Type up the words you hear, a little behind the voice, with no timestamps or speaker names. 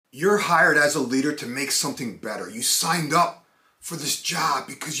You're hired as a leader to make something better. You signed up for this job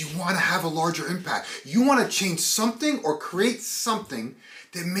because you want to have a larger impact. You want to change something or create something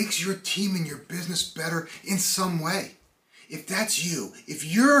that makes your team and your business better in some way. If that's you, if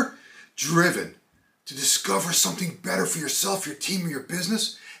you're driven to discover something better for yourself, your team, or your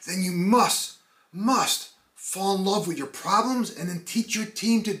business, then you must fall in love with your problems and then teach your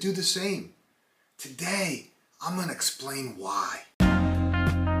team to do the same. Today, I'm going to explain why.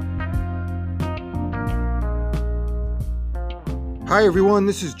 Hi everyone,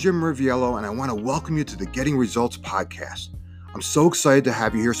 this is Jim Riviello and I want to welcome you to the Getting Results podcast. I'm so excited to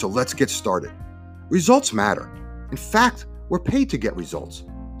have you here, so let's get started. Results matter. In fact, we're paid to get results.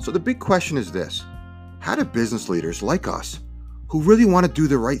 So the big question is this: how do business leaders like us, who really want to do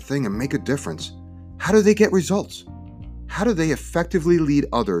the right thing and make a difference, how do they get results? How do they effectively lead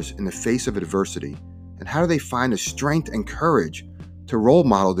others in the face of adversity? And how do they find the strength and courage to role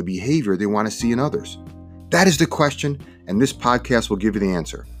model the behavior they want to see in others? That is the question, and this podcast will give you the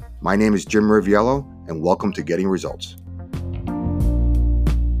answer. My name is Jim Riviello, and welcome to Getting Results.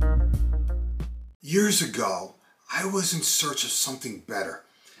 Years ago, I was in search of something better.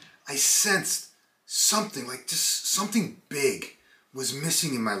 I sensed something big was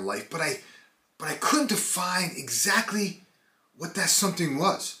missing in my life, but I couldn't define exactly what that something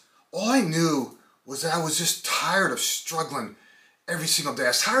was. All I knew was that I was just tired of struggling every single day. I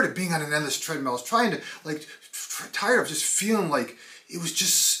was tired of being on an endless treadmill. I was tired of just feeling like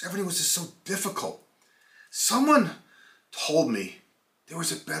everything was just so difficult. Someone told me there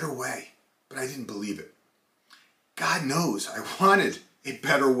was a better way, but I didn't believe it. God knows I wanted a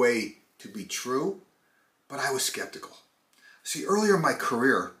better way to be true, but I was skeptical. See, earlier in my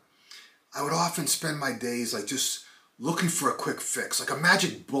career, I would often spend my days just looking for a quick fix, like a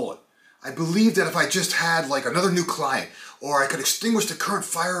magic bullet. I believed that if I just had another new client, or I could extinguish the current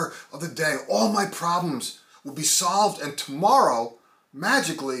fire of the day, all my problems would be solved and tomorrow,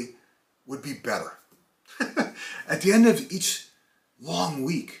 magically, would be better. At the end of each long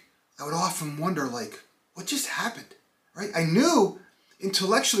week, I would often wonder, what just happened, right?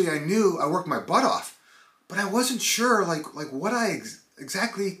 Intellectually I knew I worked my butt off, but I wasn't sure what I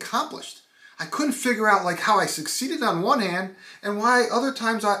exactly accomplished. I couldn't figure out how I succeeded on one hand and why other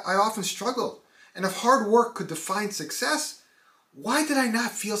times I often struggled. And if hard work could define success, why did I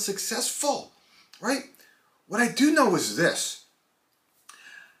not feel successful, right? What I do know is this: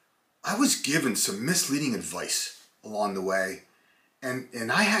 I was given some misleading advice along the way,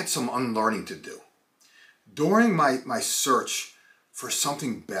 and I had some unlearning to do. During my search for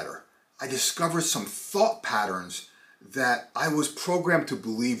something better, I discovered some thought patterns that I was programmed to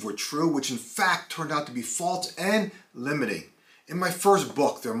believe were true, which in fact turned out to be false and limiting. In my first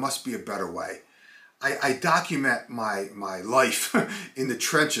book, There Must Be a Better Way, I document my life in the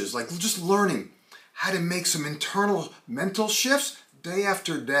trenches, just learning how to make some internal mental shifts day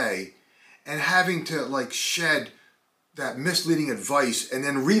after day, and having to shed that misleading advice and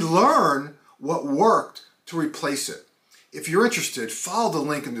then relearn what worked to replace it. If you're interested, follow the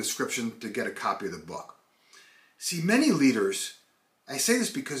link in the description to get a copy of the book. See, many leaders, I say this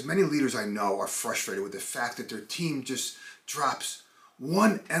because many leaders I know are frustrated with the fact that their team just drops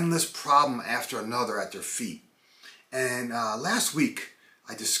one endless problem after another at their feet. And last week,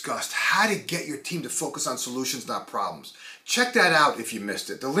 I discussed how to get your team to focus on solutions, not problems. Check that out if you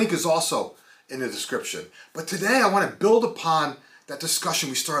missed it. The link is also in the description. But today, I want to build upon that discussion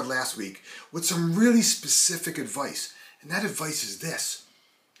we started last week with some really specific advice. And that advice is this: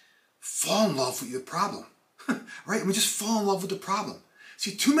 fall in love with your problem. Right? We just fall in love with the problem.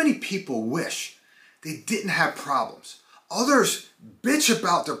 See, too many people wish they didn't have problems. Others bitch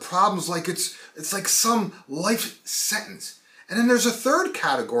about their problems like it's like some life sentence. And then there's a third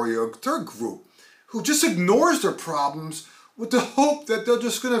category, or a third group, who just ignores their problems with the hope that they're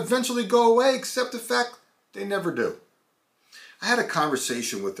just going to eventually go away, except the fact they never do. I had a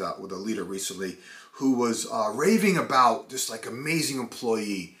conversation with a leader recently who was raving about this amazing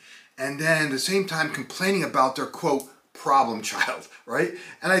employee, and then at the same time complaining about their, quote, problem child, right?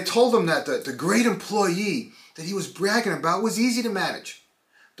 And I told him that the great employee that he was bragging about was easy to manage.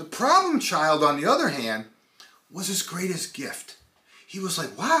 The problem child, on the other hand, was his greatest gift. He was like,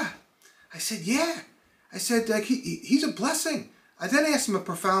 "What?" I said, "Yeah." I said, he's a blessing. I then asked him a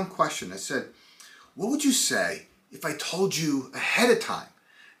profound question. I said, "What would you say if I told you ahead of time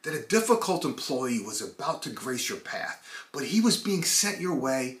that a difficult employee was about to grace your path, but he was being sent your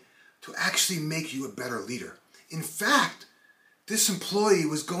way to actually make you a better leader? In fact, this employee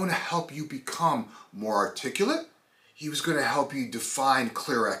was going to help you become more articulate. He was going to help you define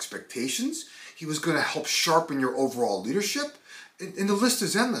clear expectations. He was going to help sharpen your overall leadership. and the list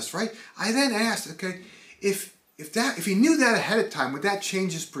is endless, right? I then asked, okay, if he knew that ahead of time, would that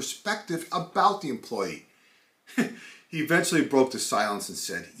change his perspective about the employee? He eventually broke the silence and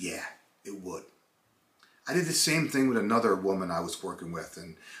said, yeah, it would. I did the same thing with another woman I was working with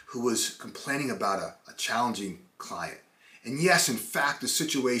and who was complaining about a challenging client. And yes, in fact, the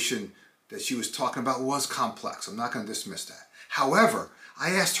situation that she was talking about was complex. I'm not going to dismiss that. However,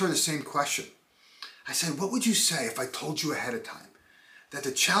 I asked her the same question. I said, what would you say if I told you ahead of time that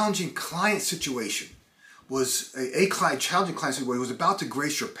the challenging client situation was challenging client situation was about to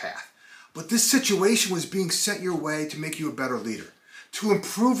grace your path, but this situation was being sent your way to make you a better leader, to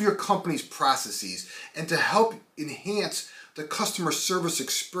improve your company's processes, and to help enhance the customer service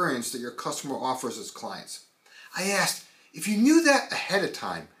experience that your customer offers its clients. I asked, if you knew that ahead of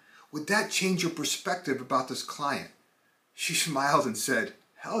time, would that change your perspective about this client? She smiled and said,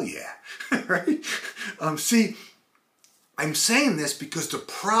 hell yeah, right? See, I'm saying this because the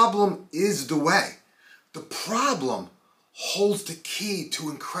problem is the way. The problem holds the key to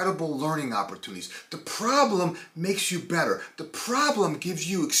incredible learning opportunities. The problem makes you better. The problem gives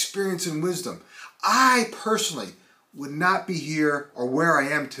you experience and wisdom. I personally would not be here or where I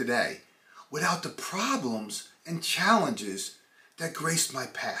am today without the problems and challenges that graced my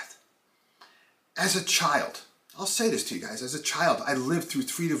path. As a child, I'll say this to you guys, as a child, I lived through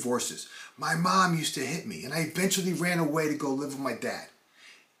 3 divorces. My mom used to hit me, and I eventually ran away to go live with my dad.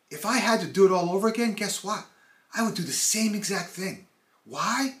 If I had to do it all over again, guess what? I would do the same exact thing.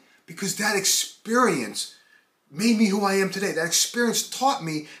 Why? Because that experience made me who I am today. That experience taught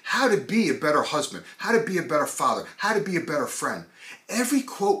me how to be a better husband, how to be a better father, how to be a better friend. Every,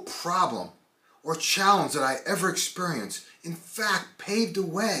 quote, problem or challenge that I ever experienced, in fact, paved the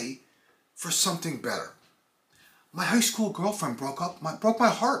way for something better. My high school girlfriend broke my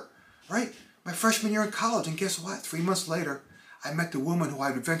heart, right? My freshman year in college, and guess what? 3 months later, I met the woman who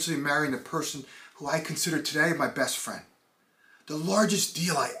I'd eventually marry and the person who I consider today my best friend. The largest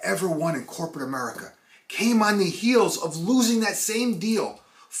deal I ever won in corporate America came on the heels of losing that same deal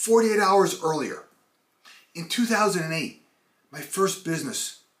 48 hours earlier. In 2008, my first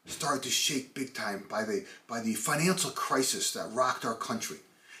business started to shake big time by the financial crisis that rocked our country.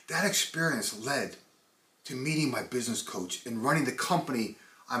 That experience led to meeting my business coach and running the company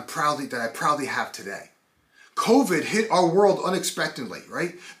that I proudly have today. COVID hit our world unexpectedly,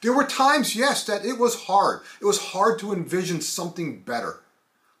 right? There were times, yes, that it was hard. It was hard to envision something better.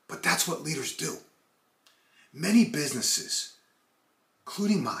 But that's what leaders do. Many businesses,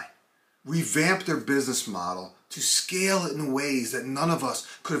 including mine, revamped their business model to scale it in ways that none of us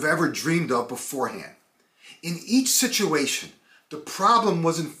could have ever dreamed of beforehand. In each situation, the problem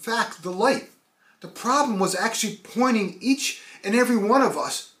was in fact the light. The problem was actually pointing each and every one of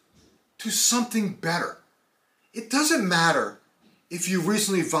us to something better. It doesn't matter if you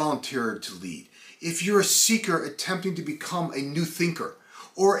recently volunteered to lead, if you're a seeker attempting to become a new thinker,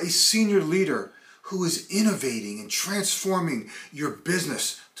 or a senior leader who is innovating and transforming your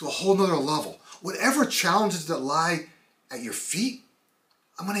business to a whole nother level. Whatever challenges that lie at your feet,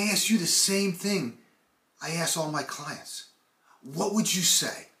 I'm going to ask you the same thing I ask all my clients. What would you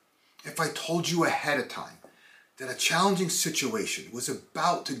say if I told you ahead of time that a challenging situation was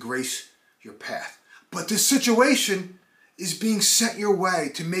about to grace your path? But this situation is being sent your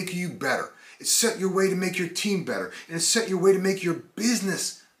way to make you better. It's sent your way to make your team better. And it's sent your way to make your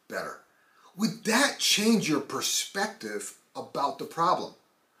business better. Would that change your perspective about the problem?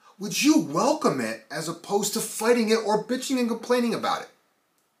 Would you welcome it as opposed to fighting it or bitching and complaining about it?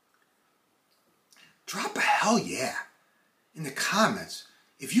 Drop a hell yeah in the comments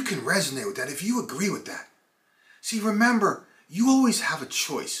if you can resonate with that, if you agree with that. See, remember, you always have a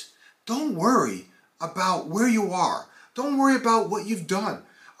choice. Don't worry about where you are. Don't worry about what you've done.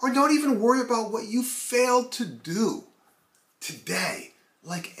 Or don't even worry about what you failed to do. Today,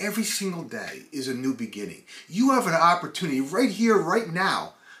 like every single day, is a new beginning. You have an opportunity right here, right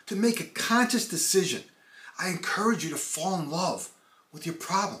now, to make a conscious decision. I encourage you to fall in love with your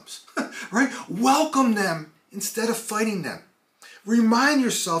problems, right? Welcome them instead of fighting them. Remind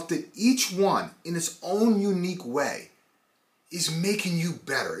yourself that each one, in its own unique way, is making you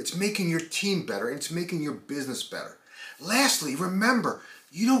better. It's making your team better. And it's making your business better. Lastly, remember,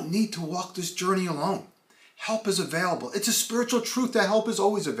 you don't need to walk this journey alone. Help is available. It's a spiritual truth that help is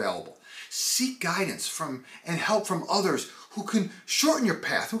always available. Seek guidance from and help from others who can shorten your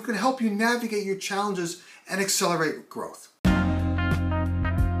path, who can help you navigate your challenges and accelerate growth.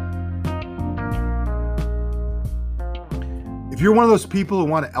 If you're one of those people who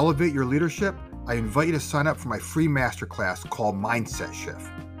want to elevate your leadership, I invite you to sign up for my free masterclass called Mindset Shift.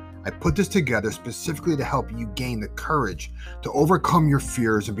 I put this together specifically to help you gain the courage to overcome your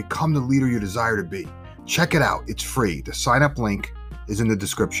fears and become the leader you desire to be. Check it out. It's free. The sign-up link is in the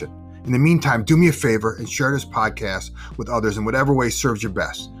description. In the meantime, do me a favor and share this podcast with others in whatever way serves you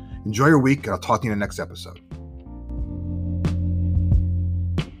best. Enjoy your week, and I'll talk to you in the next episode.